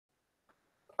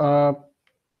Uh,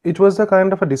 it was a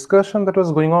kind of a discussion that was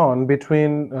going on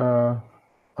between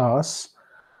us.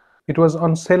 It was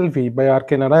on Selvi by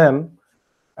R.K. Narayan,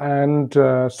 and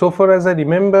so far as I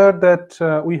remember that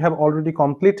we have already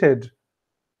completed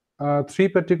three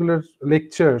particular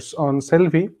lectures on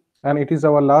Selvi, and it is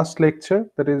our last lecture.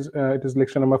 That is, it is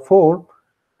lecture number 4.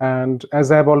 And as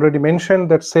I have already mentioned,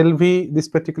 that Selvi, this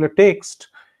particular text,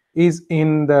 is in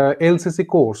the LCC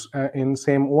course in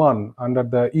same one under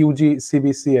the UG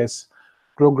CBCS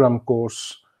program course,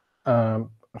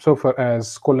 so far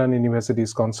as Kollan University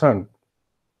is concerned.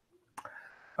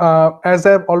 As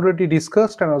I've already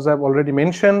discussed and as I've already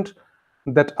mentioned,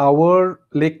 that our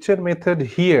lecture method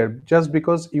here, just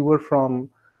because you were from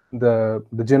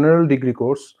the general degree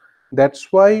course, that's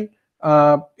why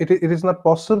it is not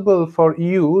possible for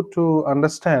you to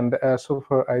understand. So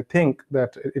far, I think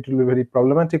that it will be very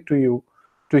problematic to you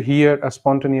to hear a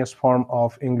spontaneous form of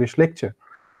English lecture.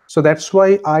 So that's why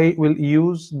I will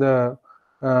use the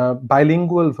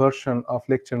bilingual version of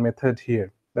lecture method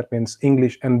here. That means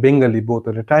English and Bengali both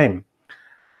at a time.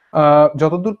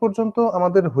 যতদূর পর্যন্ত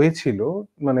আমাদের হয়েছিল,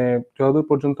 মানে যতদূর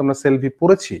পর্যন্ত আমরা সেলভি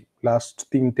পড়েছি last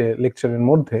 3টে লেকচারের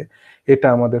মধ্যে, এটা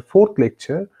আমাদের 4th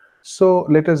lecture. So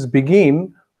let us begin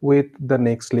with the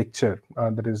next lecture,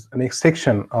 that is the next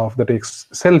section of the text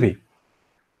Selvi.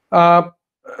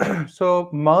 So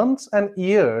months and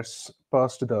years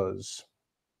passed thus,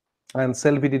 and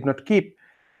Selvi did not keep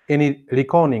any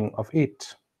reckoning of it,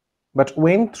 but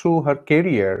went through her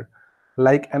career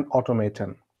like an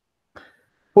automaton.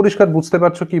 পরিষ্কার বুঝতে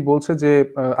পারছো কি বলছে, যে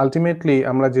ultimately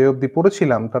আমরা যে অবধি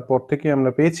পড়েছিলাম তারপর থেকে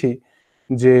আমরা পেয়েছি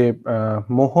যে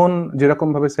মোহন যেরকম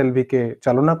ভাবে সেলভিকে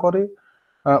চালনা করে,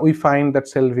 we find that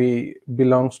সেলভি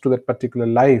belongs to that particular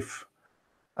life.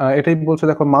 এটাই বলছে,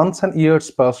 দেখো, months and years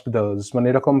past those, মানে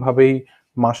এরকম ভাবেই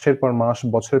মাসের পর মাস,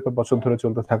 বছরের পর বছর ধরে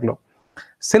চলতে থাকলো।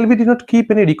 সেলভি did not keep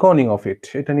any রিকনিং of it,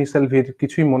 এটা নিয়ে সেলভির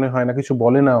কিছুই মনে হয় না, কিছু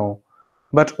বলে নাও।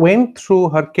 But went through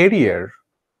her career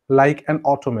like an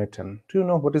automaton. Do you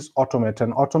know what is automaton?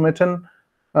 Automaton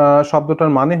শব্দটার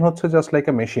মানে হচ্ছে just like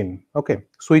a machine. Okay,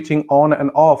 switching on and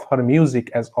off her music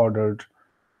as ordered.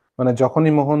 মানে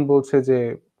যখনই মোহন বলছে যে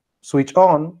সুইচ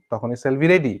অন, তখনই সেলভি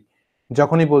রেডি।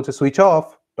 যখনই বলছে সুইচ অফ,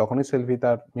 তখনই সেলভি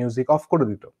তার মিউজিক অফ করে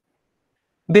দিত।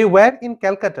 They were in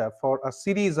Calcutta for a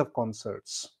series of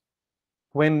concerts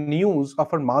when news of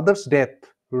her mother's death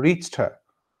reached her.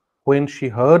 When she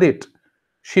heard it,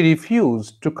 she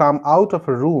refused to come out of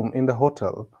a room in the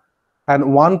hotel and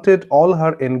wanted all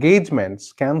her engagements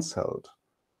cancelled.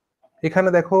 এখানে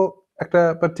দেখো একটা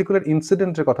particular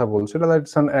ইনসিডেন্টের কথা বলছে,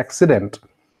 it's an accident.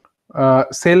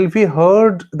 সেলভি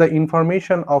hard the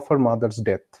information of her mother's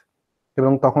death,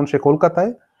 এবং তখন সে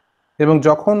কলকাতায়, এবং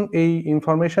যখন এই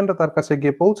ইনফরমেশনটা তার কাছে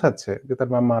গিয়ে পৌঁছাচ্ছে যে তার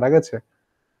মা মারা গেছে,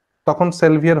 তখন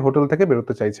সেলভি আর হোটেল থেকে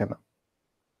বেরোতে চাইছে না।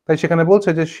 তাই সেখানে বলছে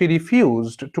যে she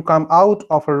refused to come out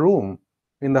of a room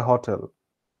in the hotel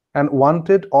and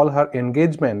wanted all her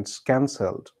engagements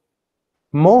cancelled.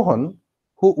 Mohan,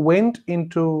 who went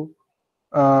into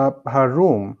her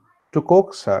room to coax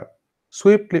her,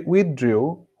 swiftly withdrew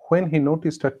when he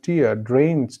noticed her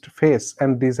tear-drenched face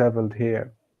and disheveled hair.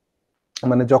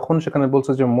 মানে যখন সেখানে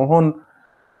বলছে যে মোহন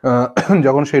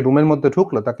যখন সেই রুমের মধ্যে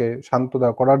ঢুকলো তাকে শান্ত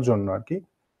করার জন্য আর কি,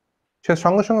 সে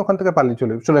সঙ্গে সঙ্গে ওখান থেকে পালিয়ে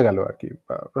চলে গেল আর কি,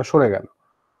 সরে গেল।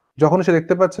 যখন সে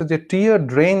দেখতে পাচ্ছে যে টিয়ার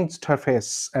ড্রেঞ্চড হার ফেস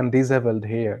অ্যান্ড ডিসহেভেলড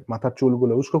হেয়ার, মাথার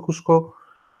চুলগুলো উস্কো খুস্কো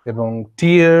এবং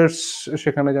টিয়ার্স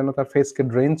সেখানে যেন তার ফেসকে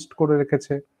ড্রেঞ্চড করে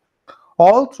রেখেছে।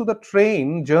 All through the train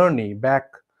journey back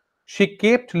she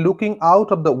kept looking out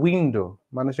of the window,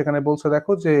 মানে সেখানে বলছে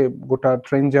দেখো যে গোটা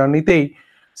ট্রেন জার্নিতেই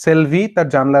সেলভি তার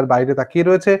জানলার বাইরে তাকিয়ে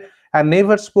রয়েছে, and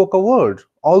never spoke a word,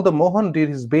 although Mohan did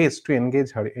his best to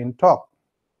engage her in talk.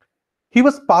 He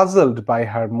was puzzled by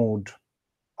her mood,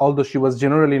 although she was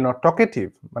generally not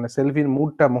talkative. মানে সেলভির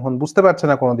মুডটা মোহন বুঝতে পারছে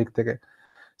না কোনো দিক থেকে।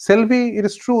 Selvi, it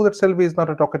is true that Selvi is not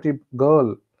a talkative girl.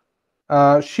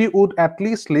 She would at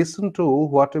least listen to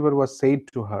whatever was said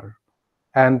to her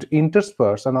and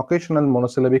intersperse an occasional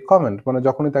monosyllabic comment. মানে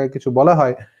যখনই তাকে কিছু বলা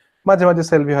হয়, মাঝে মাঝে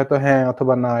সেলভি হয়তো হ্যাঁ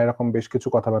অথবা না এরকম বেশ কিছু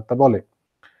কথাবার্তা বলে।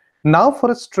 Now for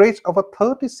a stretch of a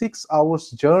 36 hours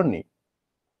journey,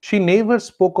 she never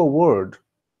spoke a word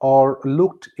or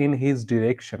looked in his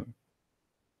direction.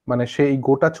 মানে সেই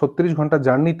গোটা 36 ঘন্টা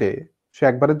জার্নিতে সে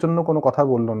একবারের জন্য কোনো কথা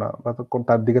বললো না বা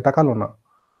তার দিকে তাকালো না।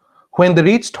 When they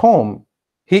reached home,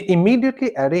 he immediately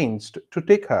arranged to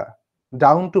take her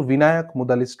down to Vinayak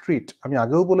Mudali Street. আমি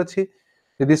আগেও বলেছি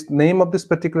যে this name of this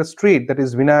particular street, that is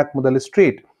Vinayak Mudali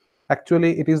Street,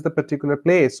 actually it is the particular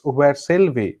place where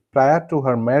Selvi, prior to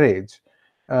her marriage,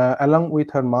 along with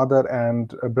her mother and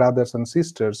brothers and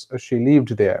sisters, she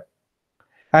lived there.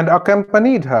 And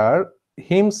accompanied her,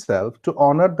 himself to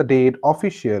honor the dead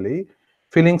officially,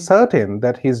 feeling certain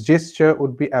that his gesture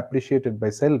would be appreciated by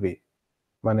Selvi.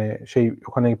 মানে সেই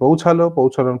ওখানে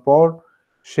পৌঁছানোর পর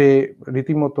সে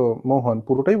রীতিমতো মোহন,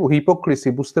 পুরোটাই hypocrisy,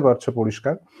 বুঝতে পারছো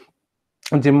পরিষ্কার,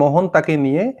 যে মোহন তাকে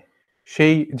নিয়ে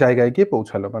সেই জায়গায় গিয়ে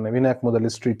পৌঁছালো, মানে বিনায়ক মোদালি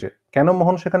স্ট্রিটে। কেন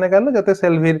মোহন সেখানে গেল? যাতে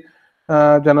সেলভির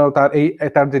যেন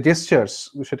তার যে জেস্টার্স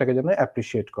সেটাকে যেন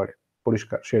অ্যাপ্রিসিয়েট করে,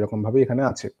 পরিষ্কার সেরকম ভাবে এখানে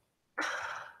আছে।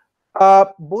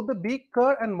 Both the big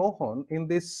car and Mohan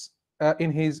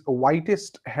in his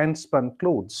whitest handspun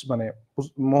clothes, মানে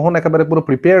মোহন একেবারে পুরো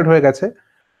প্রিপেয়ার্ড হয়ে গেছে,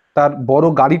 তার বড়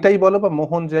গাড়িটাই বলো বা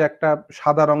মোহন যে একটা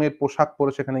সাদা রঙের পোশাক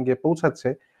পরে সেখানে গিয়ে পৌঁছাচ্ছে,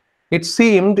 it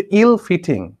seemed ill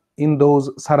fitting in those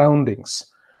surroundings.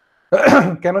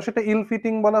 কেন সেটা ইল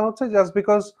ফিটিং বলা হচ্ছে? জাস্ট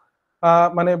বিকজ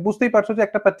মানে বুঝতেই পারছো যে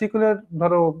একটা পার্টিকুলার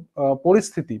ধরো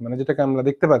পরিস্থিতি, মানে যেটাকে আমরা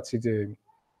দেখতে পাচ্ছি যে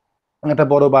একটা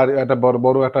বড় বাড়ি, একটা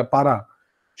বড় একটা পাড়া,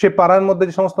 সে পাড়ার মধ্যে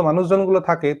যে সমস্ত মানুষজনগুলো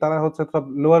থাকে তারা হচ্ছে সব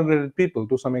lower graded people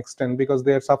to some extent, because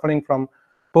they are suffering from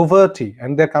poverty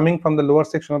and they are coming from the lower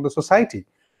section of the society.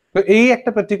 তো এই একটা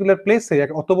পার্টিকুলার প্লেসে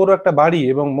অত বড় একটা বাড়ি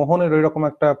এবং মোহনের ওই রকম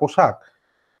একটা পোশাক,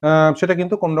 সেটা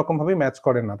কিন্তু কোন রকম ভাবে ম্যাচ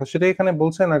করে না। তো সেটাই এখানে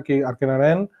বলছেন আর কি আর কে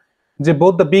নারায়ণ, যে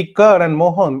both the big car and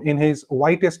Mohan in his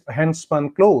whitest handspun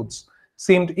clothes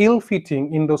seemed ill-fitting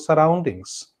in those surroundings.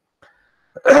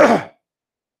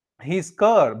 His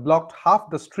car blocked half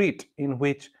the street in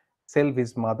which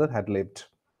Selvi's mother had lived.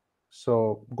 So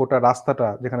গোটা রাস্তাটা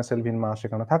যেখানে সেলভির মা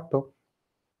সেখানে থাকতো,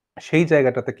 সেই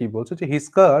জায়গাটাতে কি বলছে যে his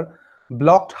car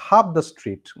blocked half the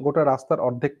street, গোটা রাস্তার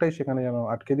অর্ধেকটাই সেখানে যেন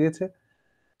আটকে দিয়েছে।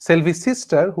 Selvi's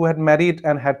sister, who had married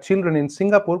and had children in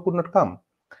Singapore, could not come,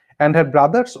 and her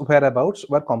brother's whereabouts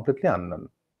were completely unknown.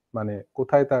 মানে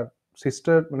কোথায় তার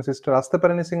সিস্টার আসতে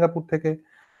পারেনি সিঙ্গাপুর থেকে,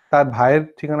 তার ভাইয়ের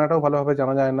ঠিকানাটাও ভালোভাবে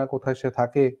জানা যায় না, কোথায় সে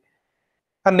থাকে।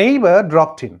 আর নেইবার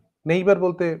ড্রপড ইন, নেইবার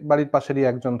বলতে বাড়ির পাশেরই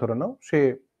একজন ধরে নাও, সে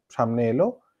সামনে এলো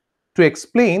to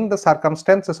explain the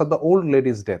circumstances of the old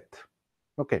ladies death.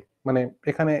 ওকে, মানে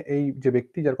এখানে এই যে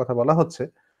ব্যক্তি যার কথা বলা হচ্ছে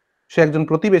সে একজন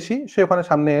প্রতিবেশী, সে ওখানে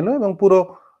সামনে এলো এবং পুরো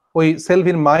ওই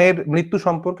সেলভির মায়ের মৃত্যু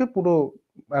সম্পর্কে পুরো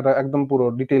একদম পুরো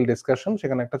ডিটেইল ডিসকাশন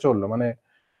সেখানে একটা চললো। মানে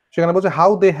সেখানে বলছে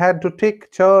how they had to take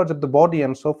charge of the body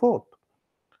and so fourth.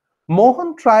 Mohan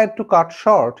tried to cut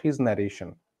short his narration.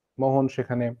 মোহন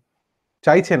সেখানে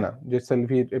চাইছে না যে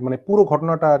সেলভির মানে পুরো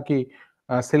ঘটনাটা আর কি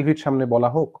সেলভির সামনে বলা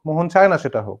হোক, মোহন চায় না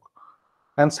সেটা হোক।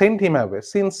 and sent him away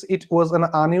since it was an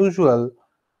unusual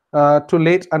to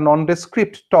let a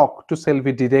nondescript talk to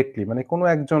Selvi directly, মানে কোনো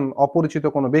একজন অপরিচিত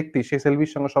কোনো ব্যক্তি সে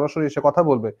সেলভির সঙ্গে সরাসরি এসে কথা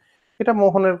বলবে, এটা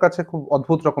মোহনের কাছে খুব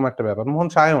অদ্ভুত রকম একটা ব্যাপার, মোহন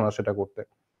চায়ও না সেটা করতে।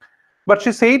 But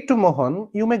she said to Mohan,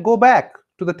 you may go back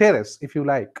to the terrace if you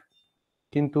like.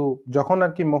 কিন্তু যখন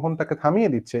আর কি মোহন তাকে থামিয়ে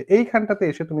দিচ্ছে, এইখানটাতে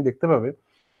এসে তুমি দেখতে পাবে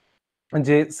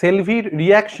যে সেলভির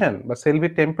রিয়াকশন বা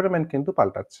সেলভির টেম্পারামেন্ট কিন্তু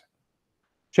পাল্টাচ্ছে।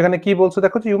 সেখানে কি বলছে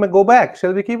দেখো, যে ইউ মে গো ব্যাক,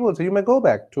 সেলভি কি বলছে, you may go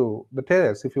back to the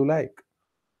terrace if you like,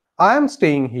 I am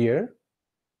staying here.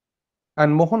 And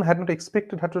Mohan had not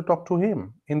expected her to talk to him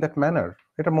in that manner.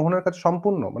 এটা মোহনের কাছে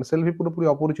সম্পূর্ণ মানে সেলভি পুরোপুরি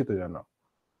অপরিচিত যেন।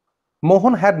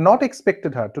 Mohan had not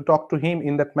expected her to talk to him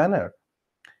in that manner.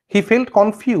 He felt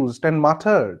confused and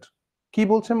muttered, কি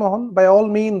বলছে মোহন, by all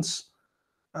means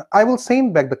I will send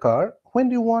back the car, when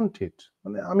do you want it,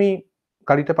 মানে আমি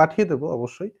গাড়িটা পাঠিয়ে দেবো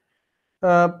অবশ্যই,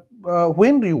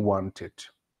 when do you want it,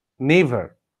 never,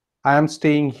 I am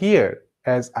staying here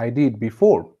as I did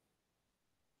before.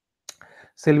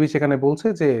 সেলভি সেখানে বলছে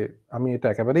যে আমি এটা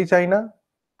একেবারেই চাই না,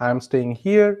 I am staying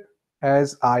here as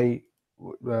I,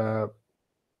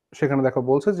 সেখানে দেখো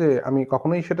বলছে যে আমি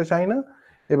কখনোই সেটা চাই না,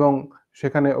 এবং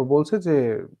সেখানে ও বলছে যে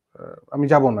আমি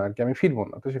যাব না আর কি, আমি ফিরবো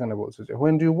না। তো সেখানে বলছে যে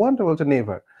হোয়েন ডু ইউ ওয়ান্ট, বলছে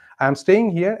never, I am staying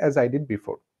here as I did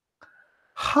before.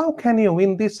 How can you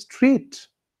in this street,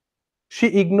 she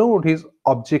ignored his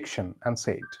objection and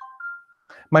said,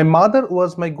 my mother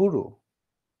was my Guru,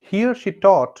 here she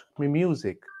taught me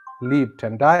music, lived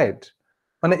and died.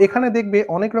 মানে এখানে দেখবে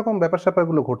অনেক রকম ব্যাপার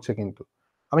স্যাপারগুলো ঘটছে, কিন্তু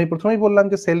আমি প্রথমেই বললাম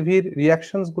যে সেলভির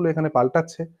রিয়াকশনস গুলো এখানে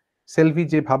পাল্টাচ্ছে, সেলভি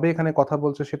যেভাবে এখানে কথা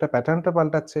বলছে সেটা প্যাটার্নটা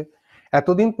পাল্টাচ্ছে।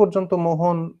 এতদিন পর্যন্ত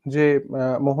মোহন যে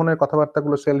মোহনের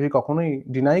কথাবার্তাগুলো সেলভি কখনোই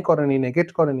ডিনাই করেনি, নেগেট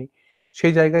করেনি,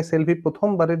 সেই জায়গায় সেলভি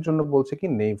প্রথমবারের জন্য বলছে কি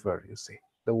never, you say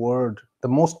the word, the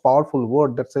most powerful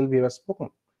word that সেলভি has spoken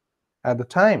at the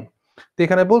time. তো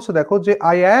এখানে বলছে দেখো যে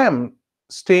I am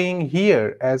staying here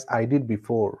as I did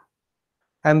before.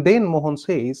 And then Mohan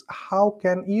says, how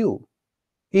can you?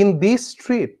 In this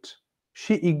street,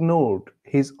 she ignored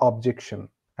his objection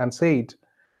and said,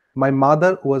 my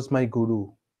mother was my guru.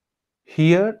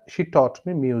 Here she taught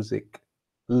me music,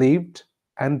 lived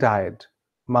and died.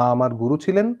 মা আমার গুরু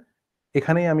ছিলেন,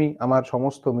 এখানেই আমি আমার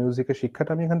সমস্ত মিউজিকের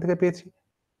শিক্ষাটা আমি এখান থেকে পেয়েছি।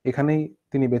 এখানেই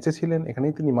তিনি বেঁচে ছিলেন,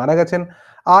 এখানেই তিনি মারা গেছেন।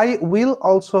 I will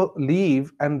also live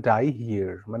and dye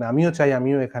here, মানে আমিও চাই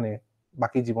আমিও এখানে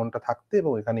বাকি জীবনটা থাকতে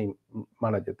এবং এখানেই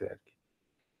মারা যেতে আর কি।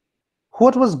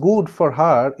 What was good for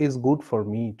her is good for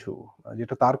me two,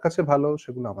 যেটা তার কাছে ভালো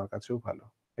সেগুলো আমার কাছেও ভালো,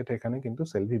 এটা এখানে কিন্তু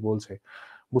সেলভি বলছে।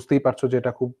 বুঝতেই পারছো যে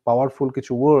এটা খুব পাওয়ারফুল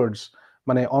কিছু ওয়ার্ডস,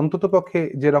 মানে অন্ততপক্ষে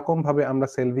যেরকম ভাবে আমরা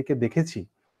সেলভিকে দেখেছি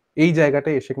এই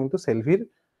জায়গাটায় এসে কিন্তু সেলভির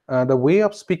দ্য ওয়ে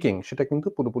অফ স্পিকিং সেটা কিন্তু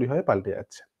পুরোপুরিভাবে পাল্টে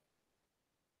যাচ্ছে।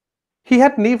 He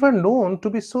had never known to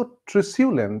be so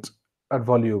truculent or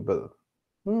voluble.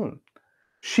 Hmm.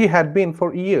 She had been for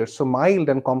years so mild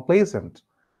and complacent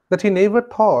that he never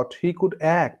thought he could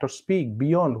act or speak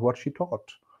beyond what she taught.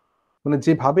 মানে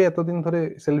যেভাবে এতদিন ধরে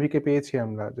সেলভিকে পেয়েছি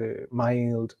আমরা যে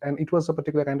mild, and it was a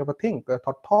particular kind of a thing,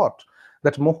 thought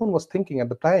that Mohan was thinking at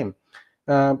the time.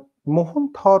 Uh, Mohan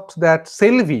thought that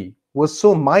Selvi was so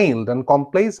mild and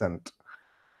complacent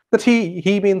that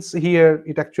he means here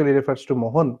it actually refers to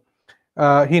Mohan.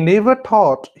 He never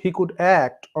thought he could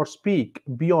act or speak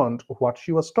beyond what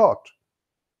she was taught.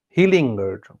 He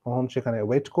lingered. মোহন সেখানে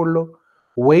wait করলো,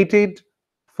 waited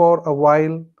for a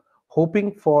while, hoping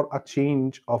for a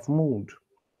change of mood.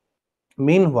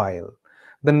 Meanwhile,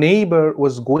 the neighbor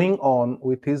was going on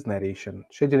with his narration.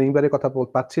 সে যে নেইবারের কথা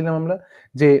পাচ্ছিলাম আমরা,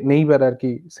 যে neighbour আর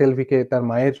কি সেলভিকে তার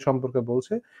মায়ের সম্পর্কে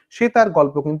বলছে, সে তার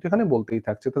গল্প কিন্তু এখানে বলতেই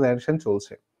থাকছে, তো ন্যারেশন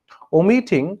চলছে।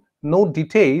 Omitting no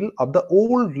detail of the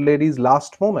old lady's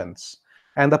last moments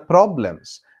and the problems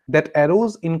that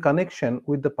arose in connection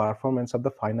with the performance of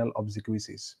the final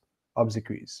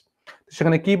obsequies.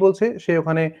 সেখানে কি বলছে, সে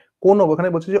ওখানে ওখানে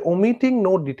বলছে যে omitting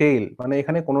no detail, মানে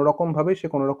এখানে কোনো রকম ভাবে সে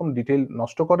কোনো রকম ডিটেইল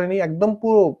নষ্ট করেনি, একদম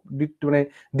পুরো মানে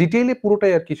ডিটেইলে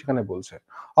পুরোটাই আর কি সেখানে বলছে।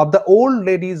 of the old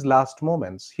lady's last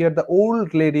moments, here the old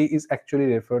lady is actually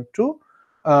referred to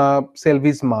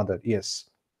Selvi's mother, yes,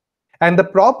 and the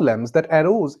problems that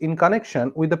arose in connection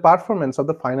with the performance of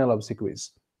the final obsequies.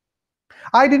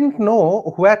 I didn't know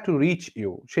where to reach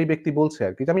you, সেই ব্যক্তি বলছে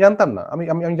আর কি, আমি জানতাম না,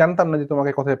 আমি জানতাম না যে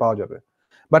তোমাকে কোথায় পাওয়া যাবে,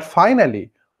 but finally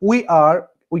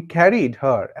we carried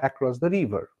her across the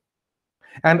river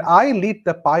and I lit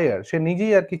the pyre, সে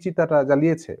নিজেই আর কি চিতাটা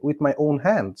জ্বালিয়েছে, with my own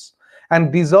hands and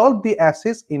dissolved the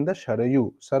ashes in the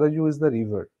Sarayu is the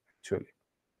river actually.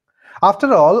 After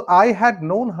all, I had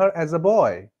known her as a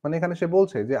boy, মানে এখানে সে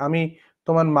বলছে যে আমি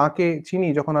তোমার মাকে চিনি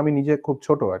যখন আমি নিজে খুব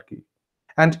ছোট আর কি।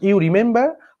 And you remember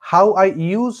how I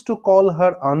used to call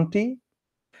her auntie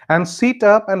and sit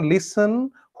up and listen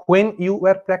when you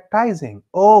were practicing?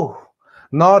 Oh,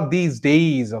 not these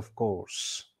days, of course.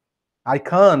 I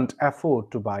can't afford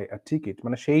to buy a ticket.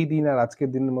 মানে সেই দিন আর আজকের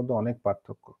দিনের মধ্যে অনেক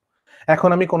পার্থক্য। এখন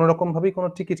আমি কোনো রকম ভাবেই কোনো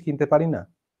টিকিট কিনতে পারি না।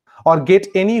 or get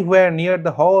anywhere near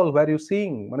the hall where you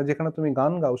sing, মানে যেখানে তুমি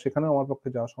গান গাও সেখানে আমার পক্ষে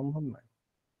যাওয়া সম্ভব নয়।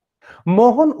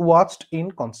 মোহন watched in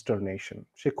consternation,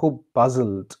 সে খুব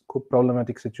puzzled, খুব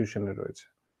problematic সিচুয়েশনে রয়েছে।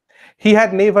 he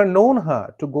had never known her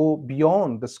to go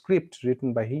beyond the script written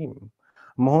by him.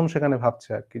 মোহন সেখানে ভাবছে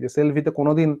আর কি যে সেলভি তো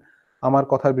কোনোদিন আমার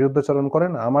কথার বিরুদ্ধাচরণ করে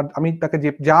না, আমি তাকে যে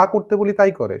যা করতে বলি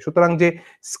তাই করে, সুতরাং যে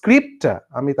স্ক্রিপ্টটা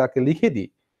আমি তাকে লিখে দিই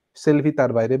সেলভি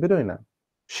তার বাইরে বেরোয় না।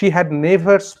 She had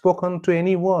never spoken to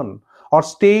anyone or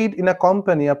stayed in a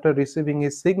company after receiving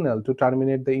his signal to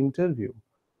terminate the interview.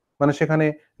 মানে সেখানে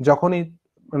যখনই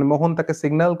মানে মোহন তাকে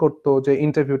সিগন্যাল করতো যে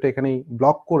ইন্টারভিউটা এখানেই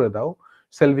ব্লক করে দাও,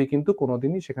 সেলভি কিন্তু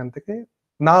কোনোদিনই সেখান থেকে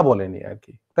না বলেনি আর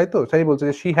কি, তাই তো? তাই বলছে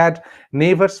যে she had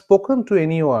never spoken to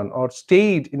anyone or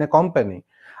stayed in a company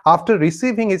after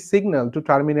receiving his signal to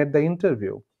terminate the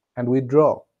interview and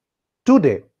withdraw.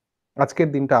 Today, আজকের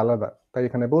দিনটা আলাদা, তাই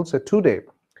এখানে বলছে today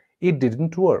it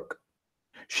didn't work.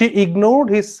 She ignored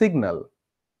his signal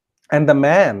and the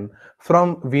man from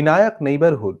Vinayak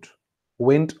neighborhood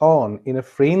went on in a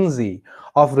frenzy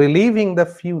of relieving the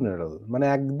funeral. মানে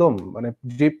একদম মানে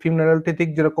যে ফিউনারালটি ঠিক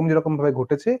যেরকম যেরকম ভাবে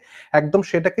ঘটেছে একদম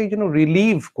সেটাকেই যেন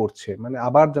রিলিভ করছে, মানে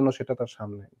আবার যেন সেটা তার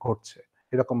সামনে ঘটছে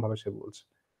এরকম ভাবে সে বলছে।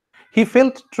 He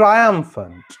felt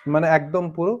triumphant, মানে একদম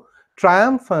পুরো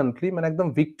triumphantly, মানে একদম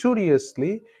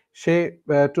victoriously say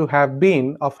to have been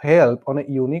of help on a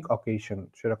unique occasion,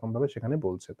 সেরকম ভাবে সেখানে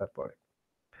বলছে তারপরে।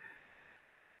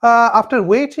 After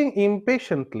waiting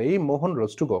impatiently, Mohan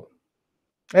rose to go.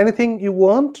 Anything you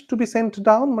want to be sent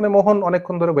down? মানে মোহন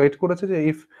অনেকক্ষণ ধরে ওয়েট করেছে যে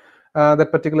if that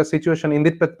particular situation, in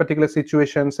this particular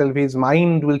situation, Selvi's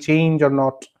mind will change or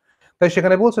not. তাই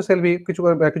সেখানে বলছে সেলভি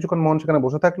কিছুক্ষণ মোহন সেখানে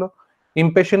বসে থাকলো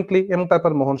impatiently, এবং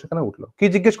তারপর মোহন সেখানে উঠলো। কি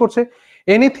জিজ্ঞেস করছে?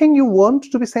 Anything you want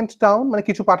to be sent down, মানে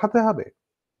কিছু পাঠাতে হবে?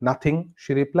 Nothing,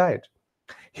 she replied.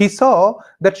 He saw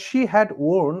that she had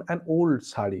worn an old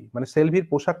sari, মানে সেলভির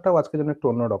পোশাকটাও আজকে যেন একটু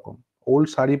অন্যরকম। ওল্ড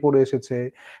শাড়ি পরে এসেছে,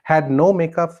 had no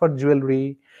makeup for jewelry,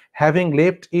 having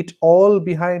left it all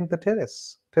behind the terrace.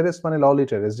 Terrace মানে ললি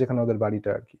টেরেস, যেখানে ওদের বাড়িটা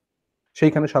আর কি,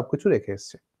 সেইখানে সবকিছু রেখে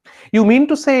এসছে। You mean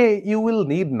to say you will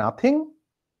need nothing?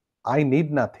 I need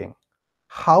nothing.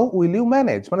 How will you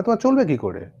manage, মানে তোমার চলবে কি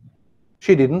করে?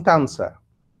 She didn't answer.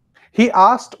 He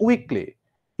asked weekly,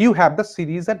 you have the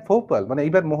series এট ভোপাল। মানে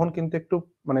এইবার মোহন কিন্তু একটু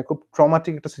মানে খুব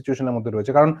ট্রমাটিক একটা সিচুয়েশনের মধ্যে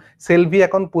রয়েছে, কারণ সেলভি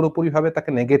এখন পুরোপুরি ভাবে তাকে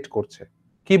নেগেট করছে।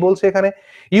 কি বলছে এখানে?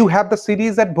 You have the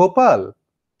series at Bhopal,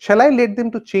 shall I let them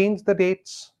to change the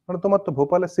dates? মানে তোমার তো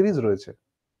ভোপালের সিরিজ রয়েছে,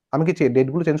 আমি কি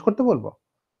ডেটগুলো চেঞ্জ করতে বলবো?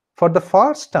 For the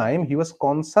first time he was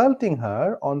consulting her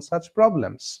on such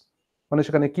problems. মানে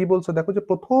সেখানে কি বলছে দেখো, যে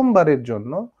প্রথমবারের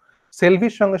জন্য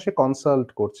সেলভির সঙ্গে সে কনসাল্ট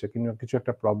করছে কিছু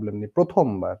একটা প্রবলেম নিয়ে,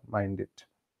 প্রথমবার, mind it.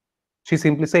 She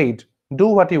simply said, do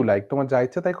what you like, তোমার যা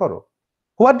ইচ্ছে তাই করো।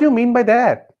 What do you mean by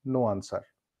that? No answer.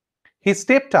 He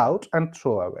stepped out and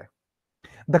threw away.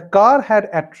 The car had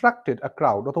attracted a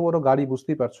crowd, অত বড় গাড়ি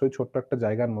বুঝতেই পারছো ওই ছোট্ট একটা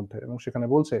জায়গার মধ্যে, এবং সেখানে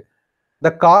বলছে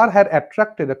the car had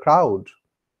attracted a crowd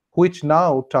which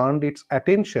now turned its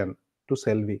attention to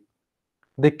Selvi.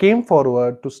 They came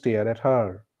forward to stare at her,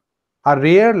 a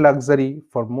rare luxury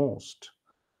for most.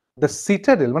 The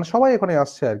citadel, মানে সবাই এখানে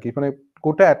আসছে আর কি, মানে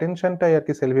গোটা অ্যাটেনশনটাই আর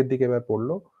কি সেলভির দিকে এবার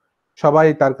পড়লো, সবাই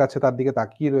তার কাছে তার দিকে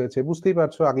তাকিয়ে রয়েছে। বুঝতেই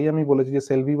পারছো, আগেই আমি বলেছি যে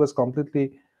সেলভি was completely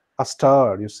a star,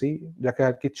 you C, যাকে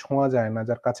আর কি ছোঁয়া যায় না,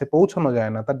 যার কাছে পৌঁছানো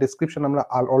যায় না, তার ডেসক্রিপশন আমরা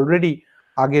অলরেডি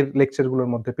আগের লেকচারগুলোর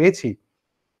মধ্যে পেয়েছি।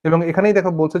 এবং এখানেই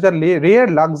দেখো বলছে যে rare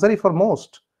luxury for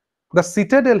most, the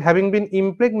citadel having been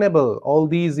ইমপ্রেগনেবল all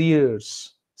these years.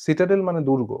 Citadel মানে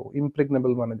দুর্গ,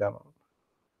 ইমপ্রেগনেবল মানে জানো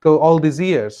তো, all these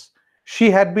years she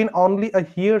had been only a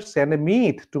hearsay and a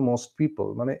myth to most people,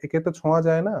 মানে একে তো ছোঁয়া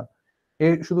যায় না, এ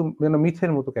শুধু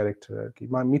মিথের মতো ক্যারেক্টার আর কি,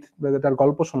 মিথ, তার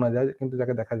গল্প শোনা যায় কিন্তু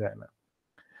যাকে দেখা যায় না।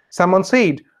 someone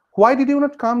said, why did you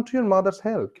not come to your mother's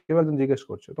help? কেউ একজন জিজ্ঞেস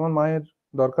করছে তোমার মায়ের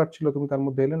দরকার ছিল, তুমি তার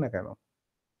মধ্যে এলে না কেন?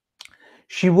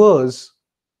 she was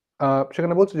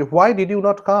সেখানে বলছে যে why did you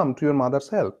not come to your mother's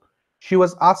help? she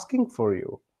was asking for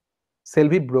you.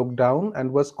 Selvi broke down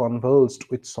and was convulsed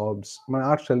with sobs, মানে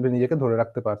আর সেলভি নিজেকে ধরে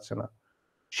রাখতে পারছে না।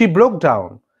 She broke down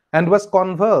and was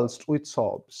convulsed with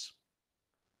sobs.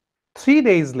 3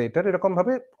 days later, এরকম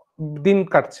ভাবে দিন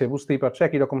কাটছে, বুঝতেই পারছো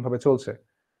একই রকম ভাবে চলছে।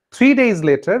 3 days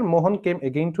later, Mohan came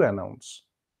again to announce,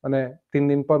 মানে 3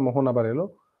 দিন পর মোহন আবার এলো।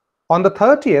 On the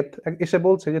 30th, এসে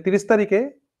বলছে যে 30 তারিখে,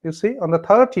 you see, on the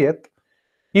 30th,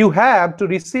 you have to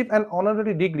receive an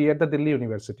honorary degree at the Delhi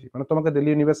University, মানে তোমাকে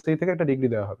দিল্লি ইউনিভার্সিটি থেকে একটা ডিগ্রি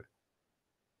দেওয়া হবে।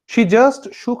 She just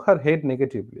shook her head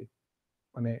negatively,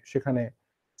 মানে সেখানে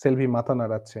সেলভি মাথা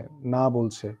নাড়াচ্ছে, না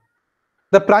বলছে।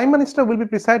 The prime minister will be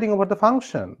presiding over the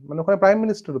function, মানে ওখানে প্রাইম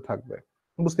মিনিস্টারও থাকবে।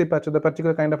 বুঝতেই পারছো the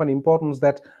particular kind of an importance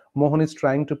that Mohan is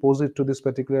trying to pose it to this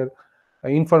particular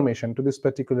information, to this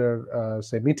particular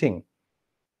say meeting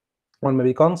or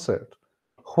maybe concert.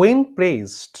 When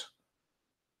praised,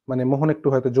 মানে মোহন একটু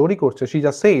হয়তো জোরই করছে, she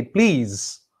just said, please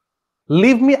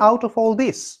leave me out of all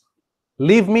this,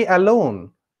 leave me alone,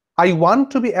 I want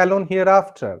to be alone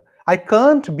hereafter, I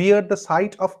can't bear the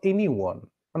sight of anyone,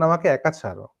 মানে আমাকে একা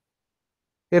ছাড়ো,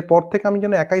 এরপর থেকে আমি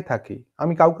যেন একাই থাকি,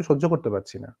 আমি কাউকে সহ্য করতে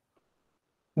পারছি না।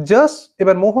 জাস্ট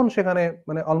এবার মোহন সেখানে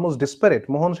মানে অলমোস্ট ডেসপারেট,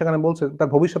 মোহন সেখানে বলছে তার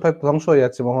ভবিষ্যৎ হয়তো ধ্বংস হয়ে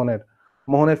যাচ্ছে,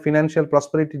 মোহনের ফিনান্সিয়াল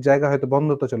প্রসপারিটির জায়গা হয়তো বন্ধ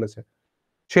হতে চলেছে,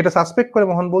 সেটা সাসপেক্ট করে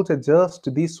মোহন বলছে just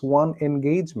this one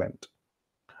engagement,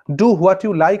 do what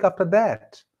you like after that,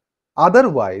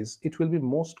 otherwise it will be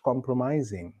most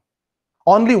compromising,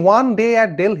 only one day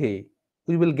at Delhi,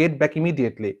 we will get back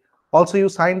immediately, also you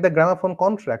sign the gramophone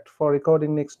contract for recording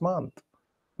next month,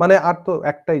 মানে আর তো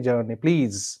একটাই journey,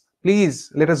 please please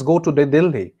let us go to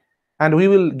Delhi and we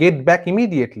will get back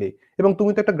immediately, এবং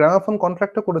তুমি তো একটা gramophone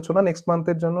কন্ট্রাক্টও করেছো না next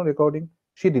মান্থের জন্য recording.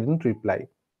 She didn't reply.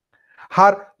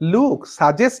 Her look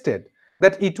suggested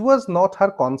that it was not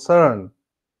her concern,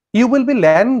 you will be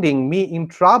landing me in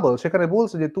trouble, সেখানে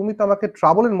বলছে যে তুমি তো আমাকে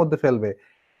ট্রাবলের মধ্যে ফেলবে,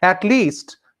 at least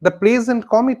the present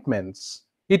commitments,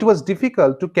 it was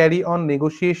difficult to carry on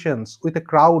negotiations with a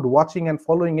crowd watching and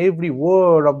following every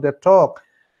word of their talk,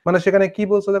 মানে সেখানে কি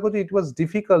বলছে দেখো যে ইট was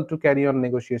difficult to carry on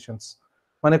negotiations,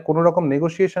 মানে কোন রকম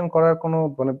নেগোসিয়েশন করার কোনো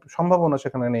মানে সম্ভাবনা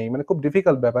সেখানে নেই, মানে খুব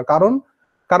ডিফিকাল্ট ব্যাপার, কারণ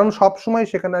কারণ সব সময়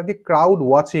সেখানে আর কি crowd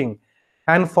watching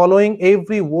and following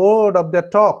every word of the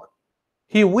talk,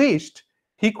 he wished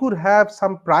he could have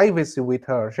some privacy with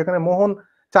her, সেখানে মোহন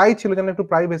চাইছিল যেন একটু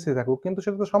প্রাইভেসি থাকুক, কিন্তু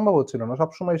সেটা তো সম্ভব হচ্ছিল না,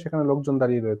 সবসময় সেখানে লোকজন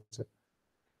দাঁড়িয়ে রয়েছে।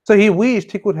 So he wished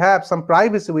he could have some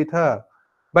privacy with her,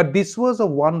 but this was a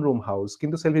one-room house.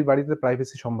 কিন্তু সেলভির বাড়িতে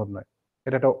প্রাইভেসি সম্ভব নয়,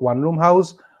 এটা একটা one-room house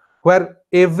where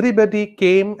everybody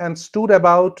came and stood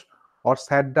about or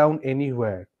sat down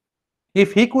anywhere. If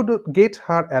he could get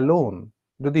her alone,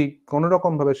 যদি কোনো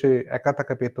রকম ভাবে সে একা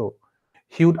থাকা পেত,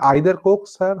 he would either coax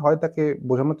her, হয় তাকে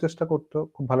বোঝানোর চেষ্টা করতো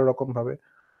খুব ভালো রকম ভাবে,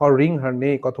 or wring her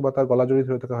neck, অথবা তার গলা জড়িয়ে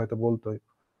ধরে তাকে হয়তো বলতো।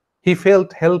 He felt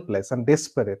helpless and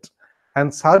desperate, and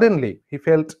suddenly he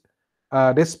felt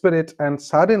desperate and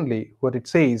suddenly what it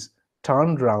says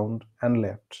turned round and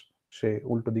left. সে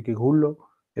উল্টো দিকে ঘুরলো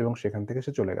এবং সেখান থেকে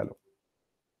সে চলে গেল।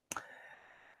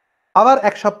 আবার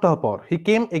এক সপ্তাহ পর he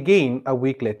came again a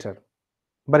week later,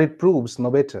 but it proves no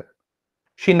better.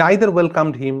 She neither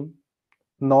welcomed him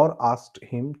nor asked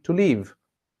him to leave.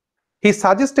 He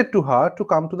suggested to her to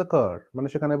come to the car. মানে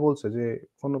সেখানে বলছে যে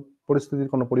কোনো পরিস্থিতির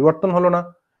কোনো পরিবর্তন হলো না,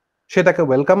 সে তাকে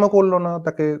ওয়েলকামও করলো না,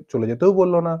 তাকে চলে যেতেও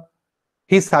বললো না।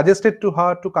 He suggested to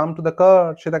her to come to the car.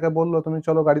 সে তাকে বললো তুমি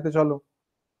চলো, গাড়িতে চলো।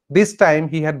 This time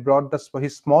he had brought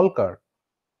his small car.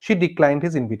 She declined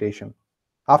his invitation.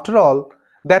 After all,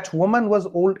 that woman was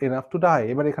old enough to die.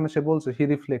 এবার এখানে সে বলছে, he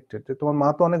reflected, যে তোমার মা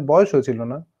তো অনেক বয়স হয়েছিল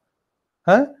না,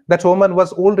 হ্যাঁ? That woman was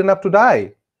old enough to die.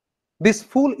 This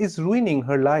fool is ruining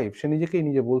her life. সে নিজেকেই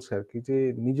নিজে বলছে আর কি, যে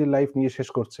নিজের লাইফ নিজে শেষ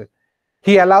করছে।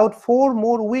 He allowed 4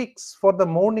 more weeks for the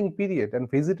mourning period and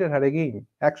visited her again.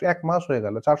 এক মাস হয়ে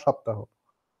গেল, 4 সপ্তাহ।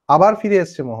 আবার ফিরে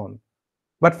এসছে মোহন,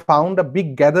 but found a big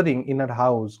gathering in her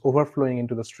house overflowing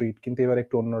into the street. কিন্তু এবার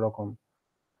একটু অন্যরকম,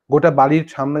 গোটা বাড়ির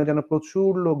সামনে যেন প্রচুর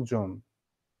লোকজন,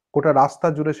 গোটা রাস্তা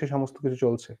জুড়ে সে সমস্ত কিছু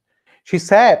চলছে। She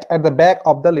sat at the back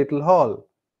of the little hall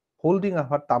holding up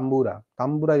her tambura,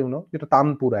 you know, এটা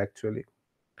তানপুরা actually,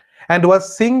 and was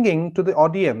singing to the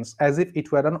audience as if it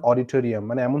were an auditorium.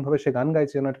 মানে এমন ভাবে সে গান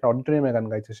গাইছে যেন একটা অডিটোরিয়ামে গান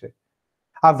গাইছে সে।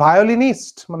 A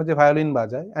violinist, মানে যে ভায়োলিন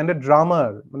বাজায়, and a drummer,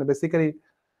 মানে বেসিক্যালি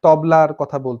তবলার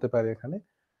কথা বলতে পারে এখানে,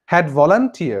 had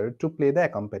volunteered to play the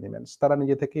accompaniments. তারা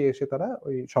নিজে থেকে এসে তারা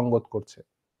ওই সঙ্গত করছে।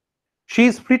 She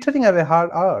is frittering away her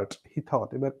art, he thought.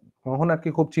 এবার মোহন আর কি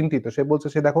খুব চিন্তিত, সে বলছে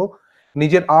সে দেখো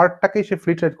নিজের আর্টটাকেই সে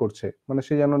ফ্রিটার করছে, মানে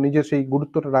সে যেন নিজের সেই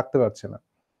গুরুত্বটা রাখতে পারছে না।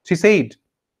 She said,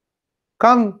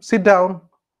 come sit down,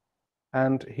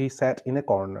 and he sat in a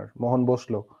corner. মোহন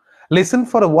বসলো, listened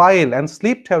for a while and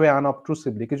slipped away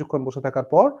unobtrusively. কিছুক্ষণ বসে থাকার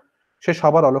পর সে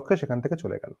সবার অলক্ষ্যে সেখান থেকে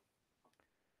চলে গেল।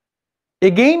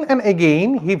 Again and again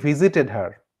he visited her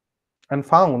and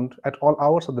found at all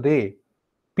hours of the day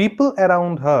people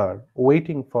around her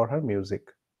waiting for her music.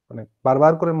 মানে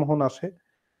বারবার করে মোহন আসে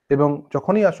এবং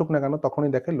যখনই আসুক না কেন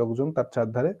তখনই দেখে লোকজন তার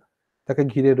চারধারে তাকে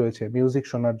ঘিরে রয়েছে মিউজিক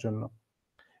শোনার জন্য।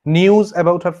 News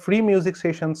about her free music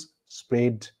sessions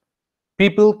spread.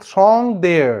 People thronged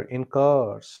there in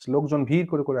cars. লোকজন ভিড়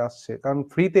করে করে আসছে, কারণ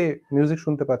ফ্রিতে মিউজিক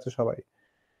শুনতে পাচ্ছে সবাই।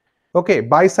 ওকে,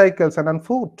 bicycles and on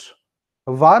foot.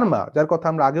 Verma, যার কথা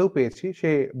আমরা আগেও পেয়েছি,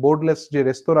 সে বোর্ডলেস যে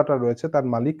রেস্তোরাঁটা রয়েছে তার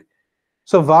মালিক।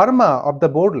 So Varma of the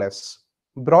Boardless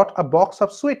brought a box of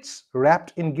sweets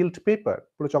wrapped in gilt paper.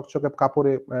 পুরো চকচকে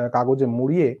কাপড়ে কাগজে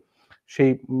মুড়িয়ে সেই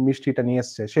মিষ্টিটা নিয়ে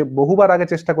এসেছে। সে বহুবার আগে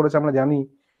চেষ্টা করেছে আমরা জানি,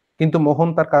 কিন্তু মোহন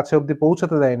তার কাছে অবধি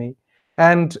পৌঁছাতে দেয়নি।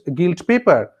 And gilt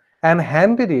paper, and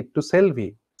handed it to Selvi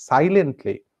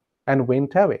silently and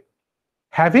went away.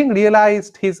 Having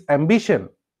realized his ambition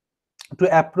to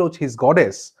approach his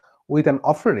goddess with an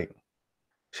offering,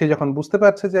 সে যখন বুঝতে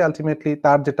পারছে যে আলটিমেটলি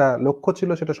তার যেটা লক্ষ্য ছিল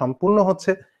সেটা সম্পূর্ণ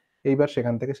হচ্ছে, এইবার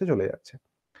সেখান থেকে সে চলে যাচ্ছে।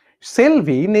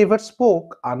 Selvi never spoke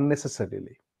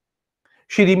unnecessarily.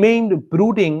 She remained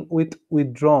brooding with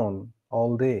withdrawn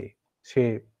all day. সে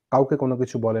কাউকে কোনো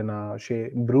কিছু বলে না, সে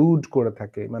ব্রুড করে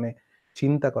থাকে, মানে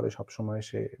চিন্তা করে সব সময়,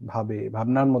 সে ভাবে,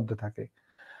 ভাবনার মধ্যে থাকে।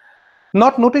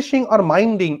 Not noticing or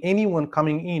minding anyone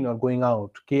coming in or going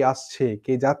out. কে আসছে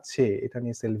কে যাচ্ছে এটা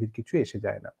নিয়ে সেলভির কিছু এসে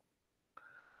যায় না।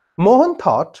 মোহন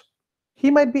thought he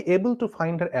might be able to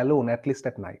find her alone at least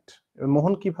at night.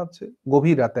 মোহন কি ভাবছে,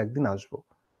 গভীর রাতে একদিন আসবো,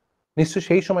 নিশ্চয়ই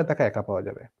সেই সময় তাকে একা পাওয়া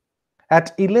যাবে। At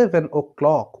 11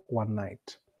 o'clock one night,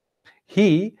 he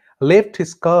left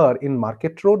his car in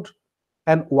Market Road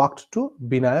and walked to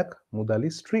Binayak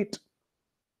Mudali Street.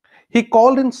 He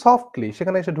called in softly.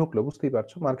 সেখানে এসে ঢুকলো, বুঝতেই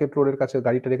পারছো মার্কেট রোডের কাছে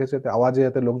গাড়িটা রেখেছে যাতে আওয়াজে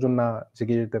যাতে লোকজন না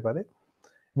জেগে যেতে পারে।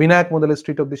 বিনায়ক মুদালি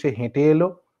স্ট্রিট অব্দি সে হেঁটে এলো।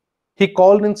 He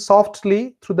called in softly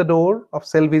through the door of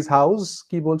Selvi's house.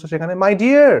 কি বলছো সেখানে? My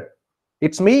dear,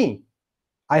 it's me.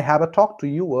 I have a talk to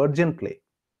you urgently.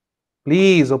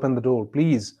 Please open the door,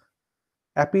 please.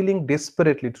 Appealing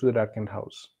desperately through the darkened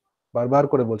house. বারবার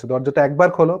করে বলছে দরজাটা একবার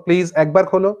খোলো, please একবার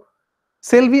খোলো।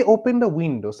 Selvi opened a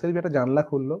window. Selvi একটা জানলা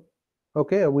খুললো।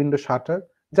 Okay, a window shutter,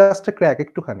 just a crack,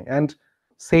 একটুখানি, and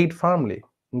said firmly,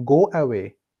 go away.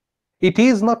 It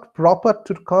is not proper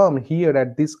to come here at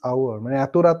this hour. মানে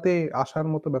এত রাতে আসার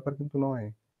মতো ব্যাপার কিন্তু নয়,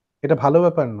 এটা ভালো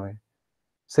ব্যাপার নয়।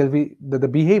 Selvi,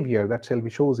 the behavior that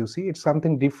Selvi shows, you see, it's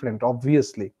something different,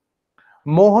 obviously.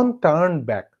 Mohan turned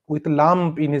back with a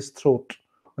lump in his throat.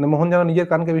 মানে মোহন যেন নিজের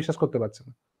কানকে বিশ্বাস করতে পারছে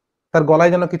না, তার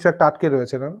গলায় যেন কিছু একটা আটকে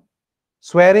রয়েছে না।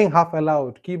 Swearing half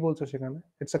aloud, কি বলছো সেখানে?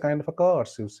 It's a kind of a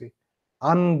curse, you see.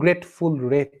 Ungrateful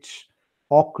wretch,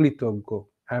 অকৃতজ্ঞ,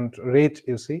 and rate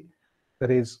you see,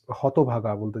 that is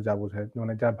হতভাগা বলতে যা বোঝায়,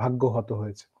 মানে যার ভাগ্য হত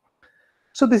হয়েছে।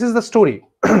 So this is the story.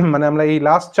 মানে আমরা এই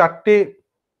লাস্ট 4টে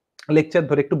লেকচার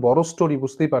ধরে একটু বড় স্টোরি,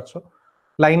 বুঝতেই পারছো,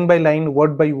 line by line,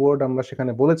 word by word আমরা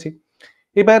সেখানে বলেছি।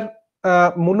 এবার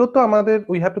মূলত আমাদের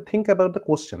we have to think about the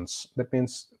questions. That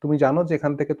means তুমি জানো যে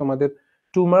এখান থেকে তোমাদের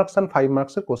 2 মার্কস অ্যান্ড 5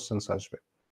 মার্কসের কোশ্চেন্স আসবে।